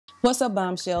What's up,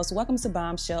 Bombshells? Welcome to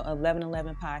Bombshell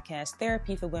 1111 Podcast,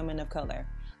 Therapy for Women of Color.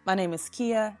 My name is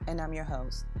Kia, and I'm your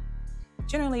host.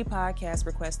 Generally, podcasts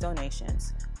request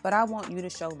donations, but I want you to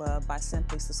show love by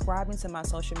simply subscribing to my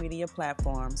social media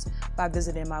platforms by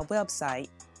visiting my website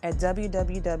at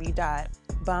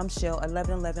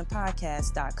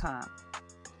www.bombshell1111podcast.com.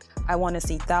 I want to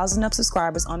see thousands of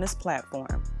subscribers on this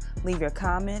platform. Leave your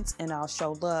comments and I'll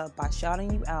show love by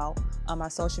shouting you out on my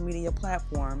social media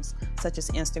platforms such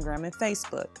as Instagram and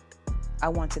Facebook. I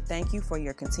want to thank you for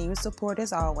your continued support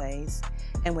as always.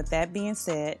 And with that being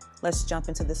said, let's jump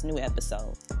into this new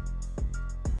episode.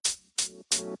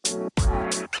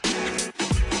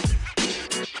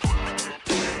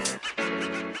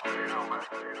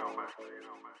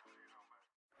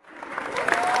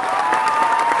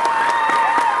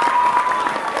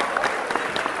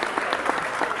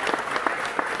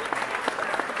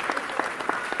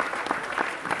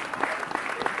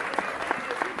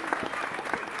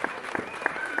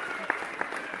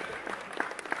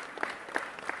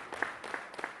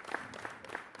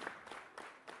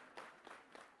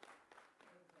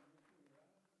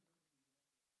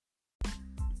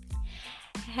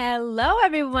 Hello,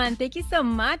 everyone. Thank you so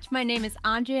much. My name is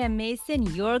Andrea Mason,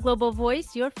 your global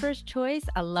voice, your first choice,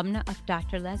 alumna of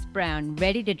Dr. Les Brown,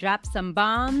 ready to drop some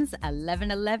bombs.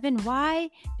 1111. Why?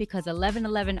 Because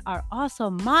 1111 are also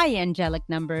my angelic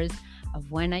numbers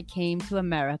of when I came to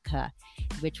America,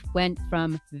 which went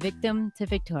from victim to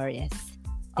victorious.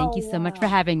 Thank you so much for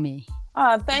having me.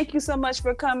 Thank you so much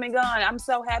for coming on. I'm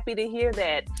so happy to hear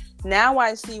that. Now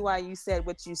I see why you said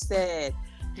what you said.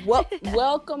 Well,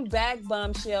 welcome back,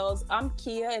 Bombshells. I'm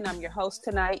Kia, and I'm your host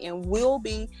tonight, and we'll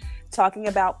be talking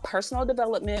about personal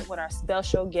development with our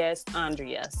special guest,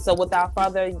 Andrea. So without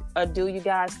further ado, you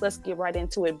guys, let's get right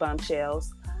into it,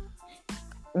 Bombshells.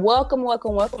 Welcome,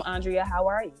 Andrea. How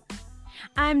are you?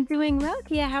 I'm doing well,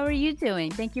 Kia. How are you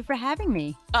doing? Thank you for having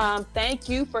me. Thank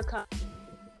you for coming.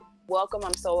 Welcome.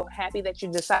 I'm so happy that you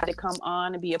decided to come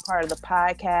on and be a part of the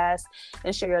podcast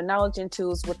and share your knowledge and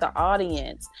tools with the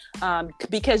audience,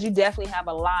 because you definitely have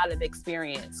a lot of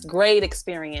experience, great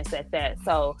experience at that.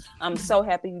 So I'm so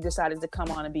happy you decided to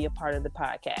come on and be a part of the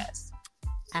podcast.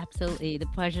 Absolutely. The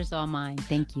pleasure's all mine.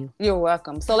 Thank you. You're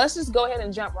welcome. So let's just go ahead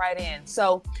and jump right in.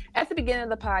 So at the beginning of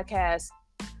the podcast,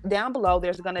 down below,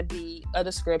 there's going to be a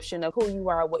description of who you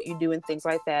are, what you do, and things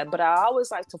like that. But I always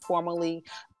like to formally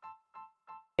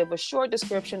give a short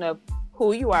description of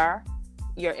who you are,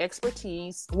 your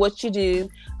expertise, what you do,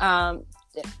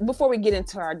 before we get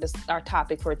into our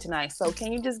topic for tonight. So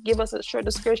can you just give us a short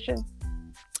description?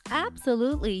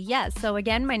 Absolutely. Yes. So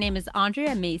again, my name is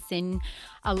Andrea Mason,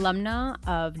 alumna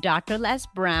of Dr. Les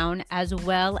Brown, as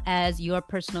well as your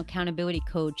personal accountability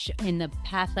coach in the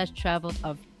path less traveled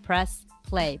of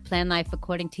Plan Life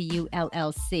According to You,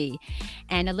 LLC.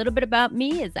 And a little bit about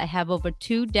me is I have over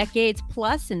 2 decades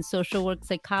plus in social work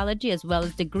psychology, as well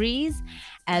as degrees,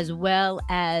 as well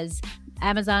as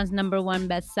Amazon's #1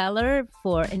 bestseller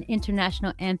for an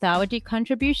international anthology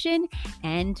contribution.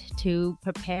 And to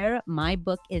prepare, my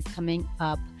book is coming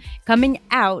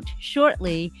out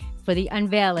shortly for the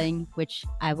unveiling, which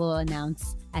I will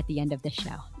announce at the end of the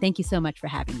show. Thank you so much for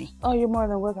having me. Oh, you're more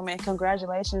than welcome, and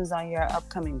congratulations on your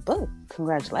upcoming book.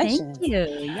 Congratulations. Thank you.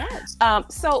 Yes.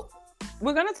 So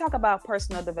we're going to talk about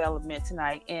personal development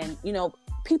tonight, and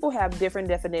people have different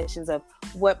definitions of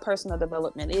what personal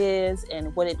development is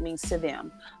and what it means to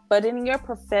them. But in your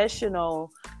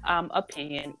professional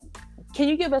opinion, can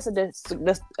you give us a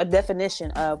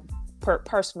definition of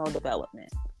personal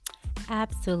development?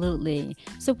 Absolutely.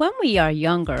 So when we are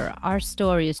younger, our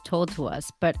story is told to us,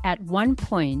 but at one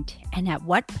point, and at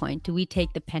what point do we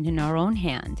take the pen in our own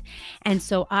hand? And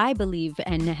so I believe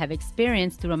and have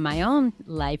experienced through my own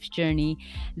life's journey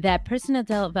that personal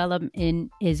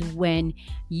development is when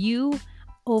you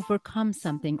overcome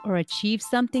something or achieve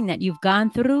something that you've gone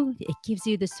through. It gives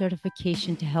you the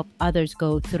certification to help others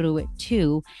go through it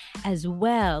too, as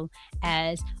well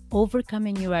as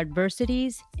overcoming your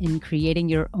adversities and creating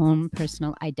your own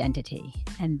personal identity.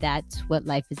 And that's what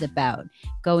life is about,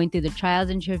 going through the trials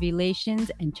and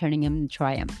tribulations and turning them into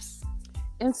triumphs.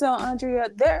 And so, Andrea,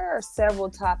 there are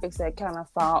several topics that kind of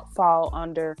fall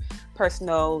under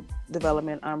personal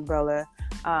development umbrella.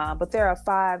 But there are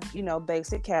 5,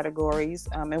 basic categories,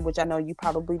 in which I know you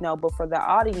probably know. But for the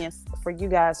audience, for you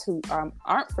guys who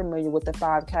aren't familiar with the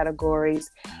 5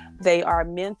 categories, they are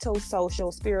mental,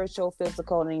 social, spiritual,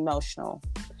 physical, and emotional.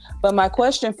 But my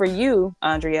question for you,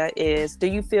 Andrea, is: do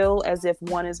you feel as if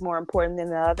one is more important than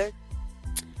the other?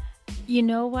 You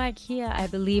know what, Kia? I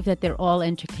believe that they're all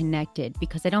interconnected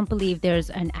because I don't believe there's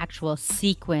an actual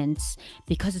sequence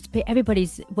because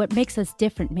what makes us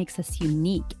different makes us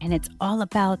unique. And it's all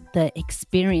about the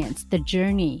experience, the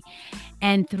journey.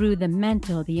 And through the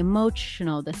mental, the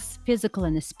emotional, the physical,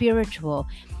 and the spiritual,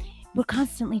 we're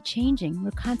constantly changing.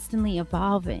 We're constantly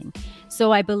evolving.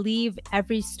 So I believe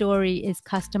every story is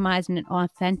customized and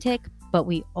authentic, but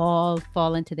we all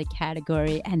fall into the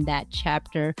category and that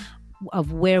chapter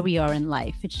of where we are in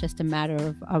life. It's just a matter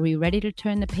of, are we ready to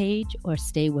turn the page or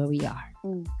stay where we are?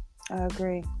 I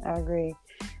agree.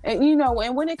 And,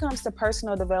 and when it comes to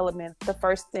personal development, the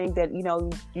first thing that,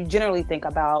 you generally think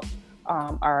about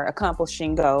are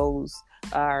accomplishing goals,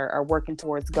 are working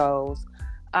towards goals.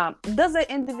 Does an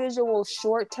individual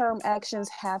short-term actions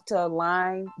have to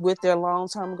align with their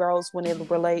long-term goals when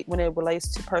it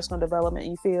relates to personal development,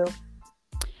 you feel?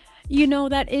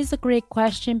 That is a great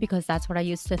question because that's what I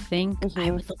used to think. I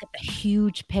would look at the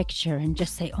huge picture and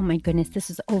just say, oh my goodness, this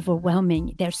is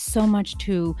overwhelming. There's so much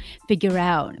to figure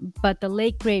out. But the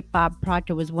late, great Bob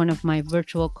Proctor was one of my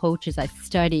virtual coaches I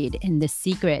studied in The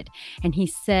Secret. And he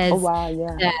says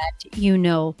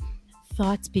that,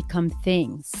 thoughts become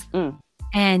things.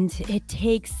 And it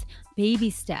takes baby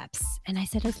steps. And I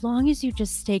said, as long as you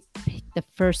just take the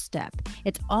first step,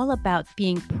 it's all about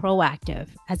being proactive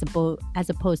as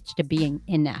opposed to being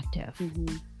inactive.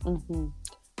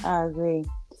 I agree.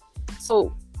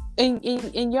 So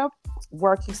in your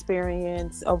work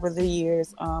experience over the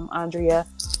years, Andrea,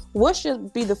 what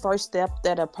should be the first step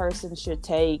that a person should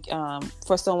take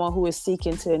for someone who is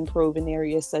seeking to improve in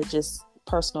areas such as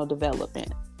personal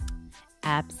development?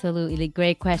 Absolutely.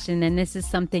 Great question. And this is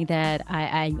something that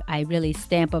I really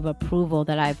stamp of approval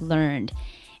that I've learned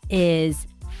is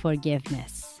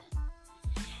forgiveness.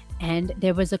 And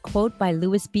there was a quote by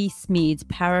Louis B. Smedes,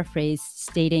 paraphrased,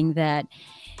 stating that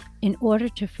in order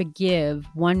to forgive,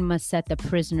 one must set the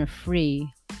prisoner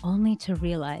free, only to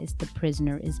realize the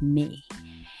prisoner is me.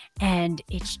 And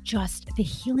it's just the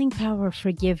healing power of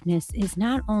forgiveness is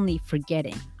not only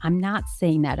forgetting. I'm not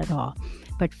saying that at all,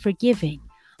 but forgiving.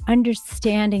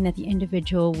 Understanding that the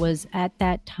individual was at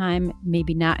that time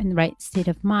maybe not in the right state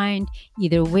of mind,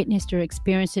 either witnessed or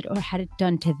experienced it or had it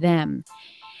done to them.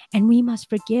 And we must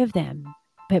forgive them.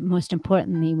 But most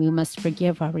importantly, we must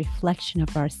forgive our reflection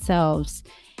of ourselves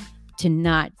to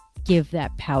not give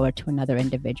that power to another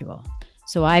individual.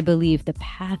 So I believe the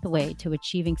pathway to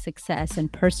achieving success in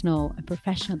personal and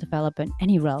professional development,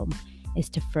 any realm, is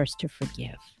to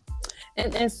forgive.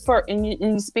 And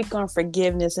you speak on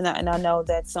forgiveness, and I know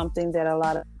that's something that a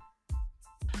lot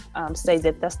of say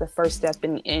that's the first step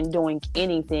in doing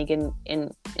anything,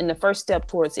 and the first step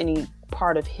towards any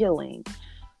part of healing.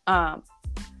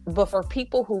 But for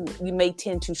people who you may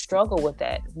tend to struggle with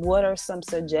that, what are some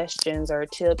suggestions or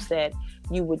tips that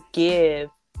you would give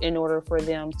in order for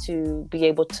them to be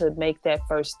able to make that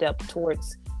first step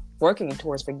towards working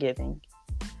towards forgiving?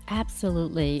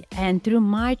 Absolutely. And through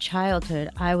my childhood,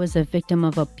 I was a victim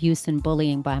of abuse and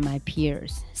bullying by my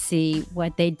peers. See,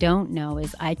 what they don't know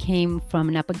is I came from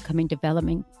an up-and-coming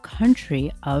development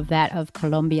country of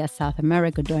Colombia, South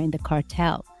America during the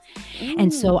cartel.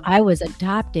 And so I was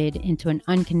adopted into an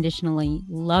unconditionally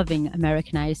loving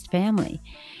Americanized family.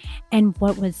 And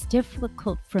what was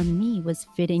difficult for me was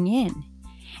fitting in.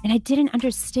 And I didn't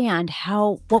understand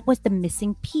what was the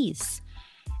missing piece.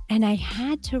 And I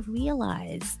had to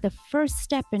realize the first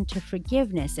step into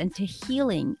forgiveness and to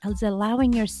healing is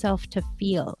allowing yourself to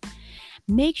feel.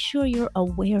 Make sure you're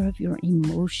aware of your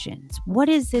emotions. What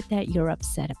is it that you're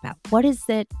upset about? What is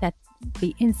it that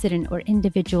the incident or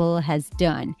individual has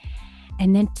done?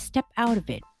 And then step out of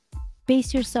it.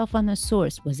 Base yourself on the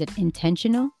source. Was it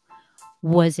intentional?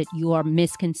 Was it your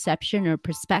misconception or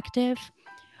perspective?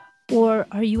 Or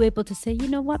are you able to say, you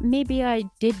know what, maybe I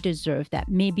did deserve that.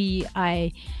 Maybe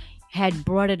I had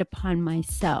brought it upon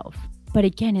myself. But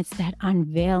again, it's that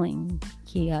unveiling,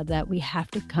 Kia, that we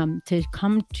have to come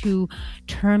to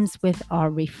terms with our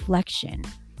reflection.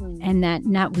 And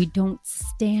that we don't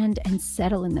stand and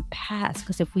settle in the past.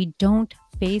 Because if we don't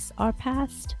face our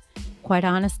past, quite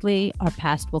honestly, our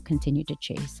past will continue to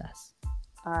chase us.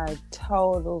 I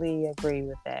totally agree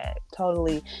with that.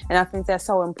 Totally. And I think that's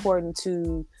so important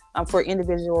for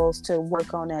individuals to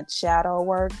work on that shadow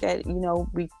work that,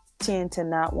 we tend to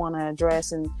not want to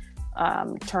address and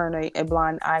turn a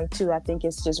blind eye to. I think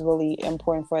it's just really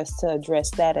important for us to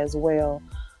address that as well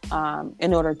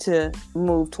in order to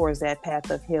move towards that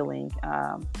path of healing,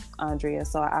 Andrea.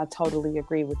 So I totally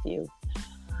agree with you.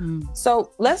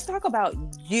 So let's talk about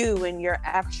you and your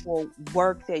actual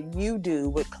work that you do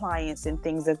with clients and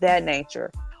things of that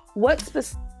nature. What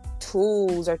specific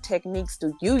tools or techniques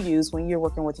do you use when you're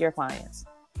working with your clients?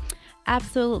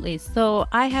 Absolutely. So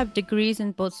I have degrees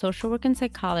in both social work and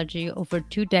psychology, over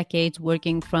 2 decades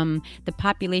working from the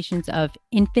populations of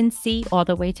infancy all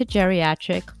the way to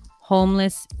geriatric,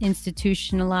 homeless,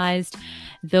 institutionalized,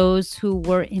 those who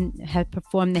have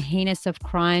performed the heinous of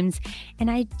crimes.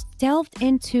 And I delved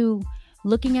into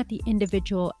looking at the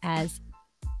individual as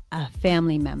a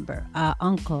family member, a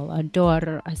uncle, a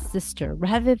daughter, a sister,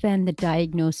 rather than the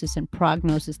diagnosis and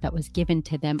prognosis that was given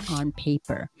to them on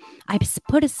paper. I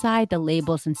put aside the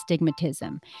labels and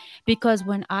stigmatism because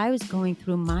when I was going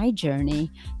through my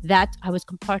journey, that I was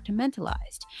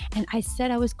compartmentalized. And I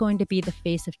said I was going to be the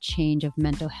face of change of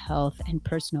mental health and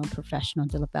personal and professional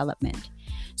development.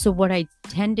 So what I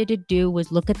tended to do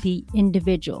was look at the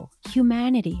individual,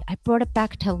 humanity. I brought it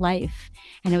back to life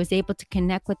and I was able to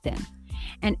connect with them.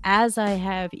 And as I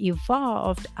have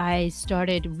evolved, I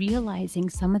started realizing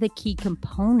some of the key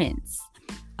components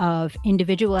of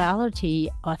individuality,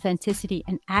 authenticity,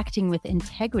 and acting with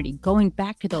integrity, going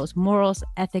back to those morals,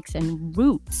 ethics, and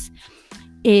roots,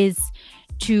 is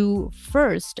to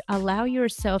first allow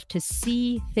yourself to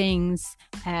see things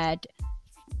at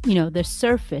the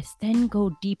surface, then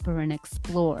go deeper and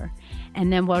explore.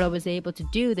 And then what I was able to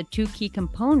do, the 2 key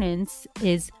components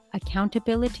is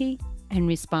accountability and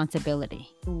responsibility.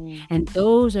 And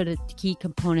those are the key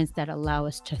components that allow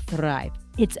us to thrive.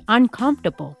 It's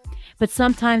uncomfortable, but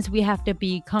sometimes we have to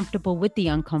be comfortable with the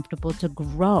uncomfortable to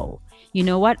grow. You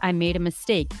know what? I made a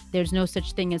mistake. There's no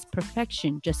such thing as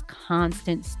perfection, just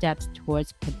constant steps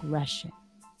towards progression.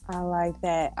 I like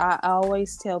that. I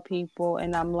always tell people,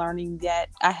 and I'm learning that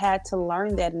I had to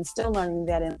learn that and still learning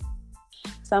that. And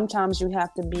sometimes you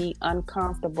have to be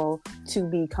uncomfortable to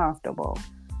be comfortable.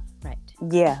 Right.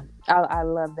 Yeah. I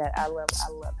love that. I love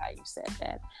how you said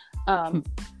that.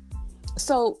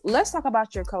 So let's talk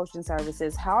about your coaching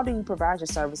services. How do you provide your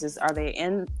services? Are they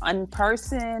in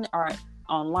person or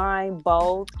online,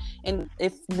 both? And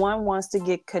if one wants to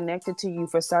get connected to you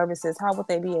for services, how would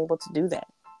they be able to do that?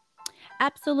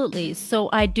 Absolutely. So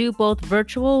I do both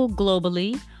virtual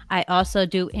globally. I also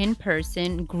do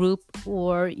in-person, group,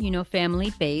 or,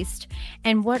 family-based.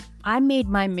 And what I made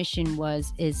my mission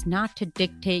is not to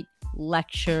dictate,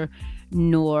 lecture,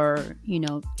 nor,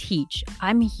 teach.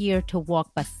 I'm here to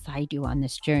walk beside you on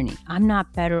this journey. I'm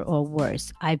not better or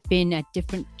worse. I've been at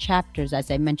different chapters, as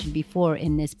I mentioned before,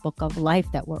 in this book of life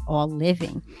that we're all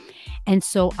living. And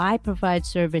so I provide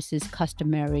services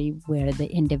customary where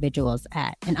the individual's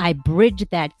at. And I bridge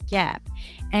that gap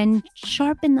and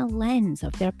sharpen the lens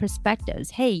of their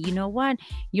perspectives. Hey, you know what?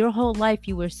 Your whole life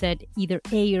you were said either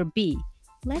A or B.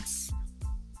 Let's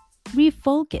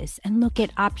refocus and look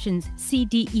at options C,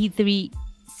 D, E,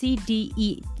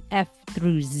 F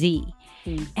through Z.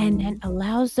 And then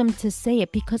allows them to say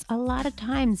it, because a lot of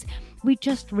times we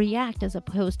just react as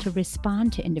opposed to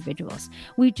respond to individuals.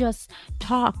 We just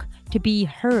talk to be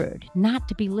heard, not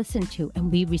to be listened to,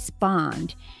 and we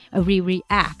respond, we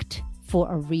react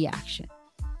for a reaction.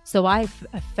 So I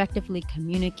effectively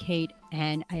communicate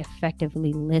and I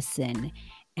effectively listen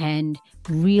and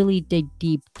really dig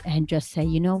deep and just say,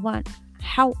 you know what?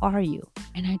 How are you?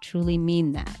 And I truly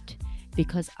mean that,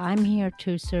 because I'm here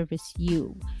to service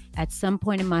you. At some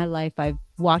point in my life, I've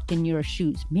walked in your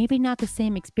shoes, maybe not the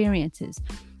same experiences,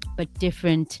 but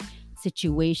different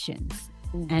situations.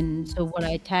 And so what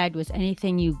I tagged was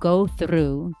anything you go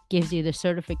through gives you the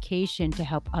certification to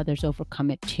help others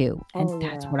overcome it too. And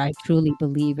that's what I truly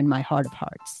believe in my heart of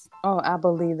hearts. Oh, I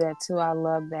believe that too. I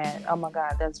love that. Oh my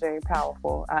God, that's very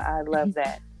powerful. I love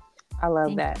that. I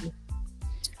love that.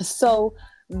 So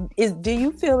do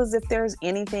you feel as if there's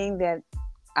anything that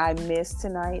I missed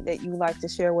tonight that you like to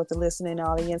share with the listening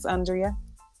audience, Andrea?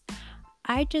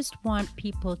 I just want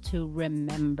people to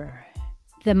remember.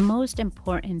 The most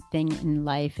important thing in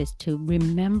life is to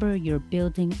remember you're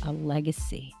building a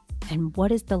legacy. And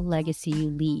what is the legacy you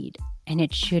lead? And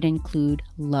it should include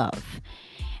love.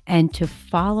 And to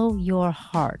follow your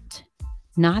heart,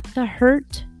 not the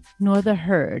hurt nor the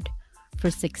herd,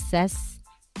 for success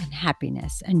and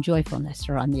happiness and joyfulness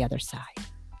are on the other side.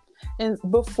 And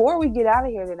before we get out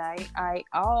of here tonight, I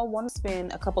want to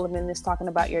spend a couple of minutes talking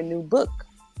about your new book.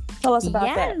 Tell us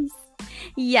about that.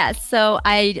 Yes. So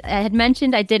I had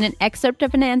mentioned I did an excerpt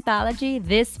of an anthology.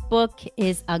 This book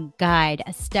is a guide,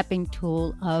 a stepping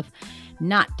tool of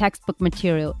not textbook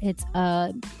material. It's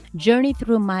a journey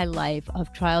through my life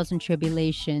of trials and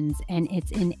tribulations, and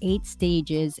it's in 8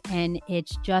 stages. And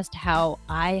it's just how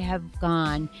I have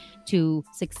gone to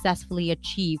successfully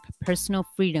achieve personal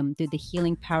freedom through the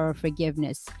healing power of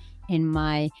forgiveness in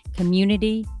my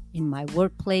community, in my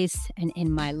workplace, and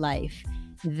in my life.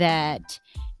 That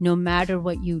no matter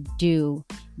what you do,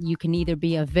 you can either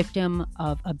be a victim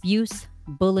of abuse,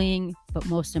 bullying, but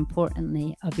most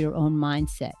importantly, of your own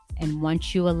mindset. And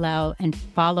once you allow and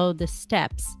follow the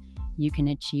steps, you can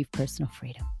achieve personal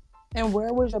freedom. And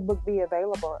where would your book be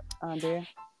available, Andrea?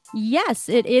 Yes,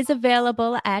 it is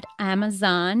available at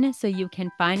Amazon, so you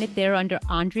can find it there under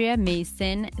Andrea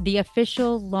Mason. The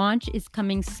official launch is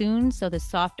coming soon, so the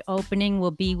soft opening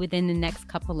will be within the next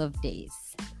couple of days.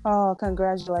 Oh,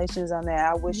 congratulations on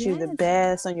that. I wish you the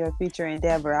best on your future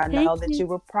endeavor. I know that you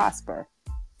will prosper.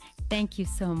 Thank you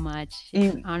so much.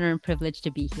 It's an honor and privilege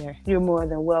to be here. You're more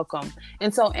than welcome.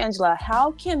 And so, Angela,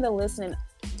 how can the listening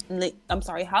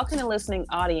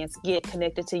audience get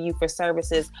connected to you for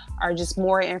services, or just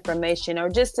more information, or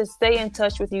just to stay in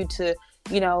touch with you to,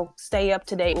 stay up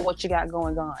to date with what you got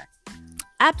going on?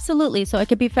 Absolutely. So it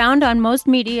can be found on most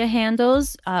media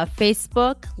handles,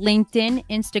 Facebook, LinkedIn,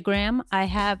 Instagram. I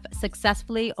have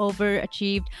successfully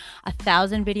overachieved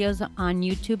 1,000 videos on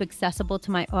YouTube accessible to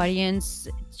my audience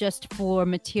just for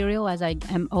material, as I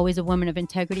am always a woman of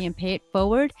integrity and pay it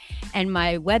forward. And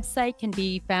my website can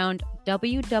be found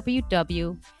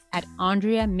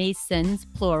www.andreamasons,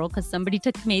 plural, because somebody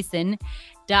took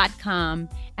Mason.com.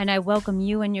 And I welcome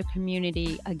you and your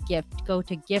community a gift. Go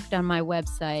to gift on my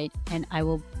website, and I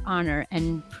will honor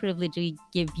and privilegely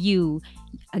give you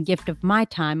a gift of my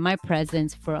time, my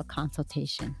presence, for a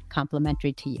consultation,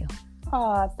 complimentary to you.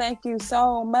 Oh, thank you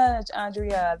so much,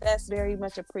 Andrea. That's very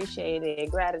much appreciated.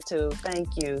 Gratitude. Thank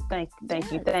you. Thank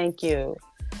you.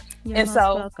 You're most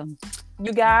welcome.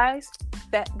 You guys,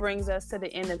 that brings us to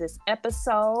the end of this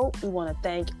episode. We want to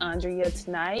thank Andrea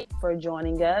tonight for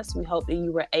joining us. We hope that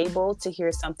you were able to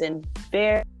hear something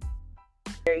very,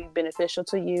 very beneficial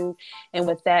to you. And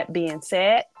with that being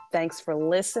said, thanks for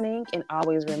listening. And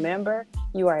always remember,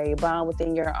 you are a bomb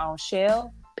within your own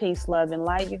shell. Peace, love, and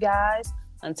light, you guys.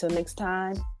 Until next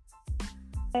time.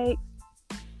 Hey.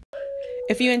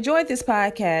 If you enjoyed this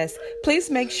podcast, please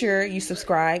make sure you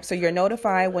subscribe so you're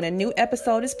notified when a new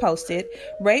episode is posted.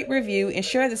 Rate, review, and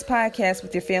share this podcast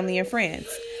with your family and friends.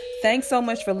 Thanks so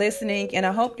much for listening, and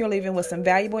I hope you're leaving with some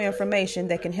valuable information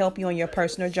that can help you on your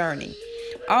personal journey.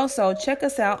 Also, check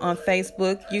us out on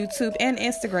Facebook, YouTube, and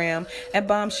Instagram at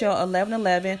Bombshell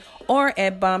 1111 or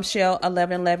at Bombshell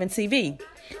 1111 TV.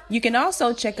 You can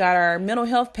also check out our mental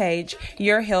health page,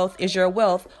 Your Health is Your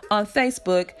Wealth, on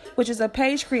Facebook, which is a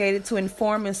page created to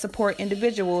inform and support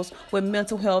individuals with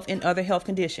mental health and other health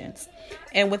conditions.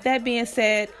 And with that being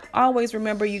said, always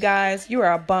remember, you guys, you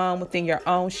are a bomb within your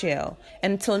own shell.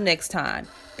 And until next time,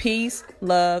 peace,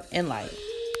 love, and light.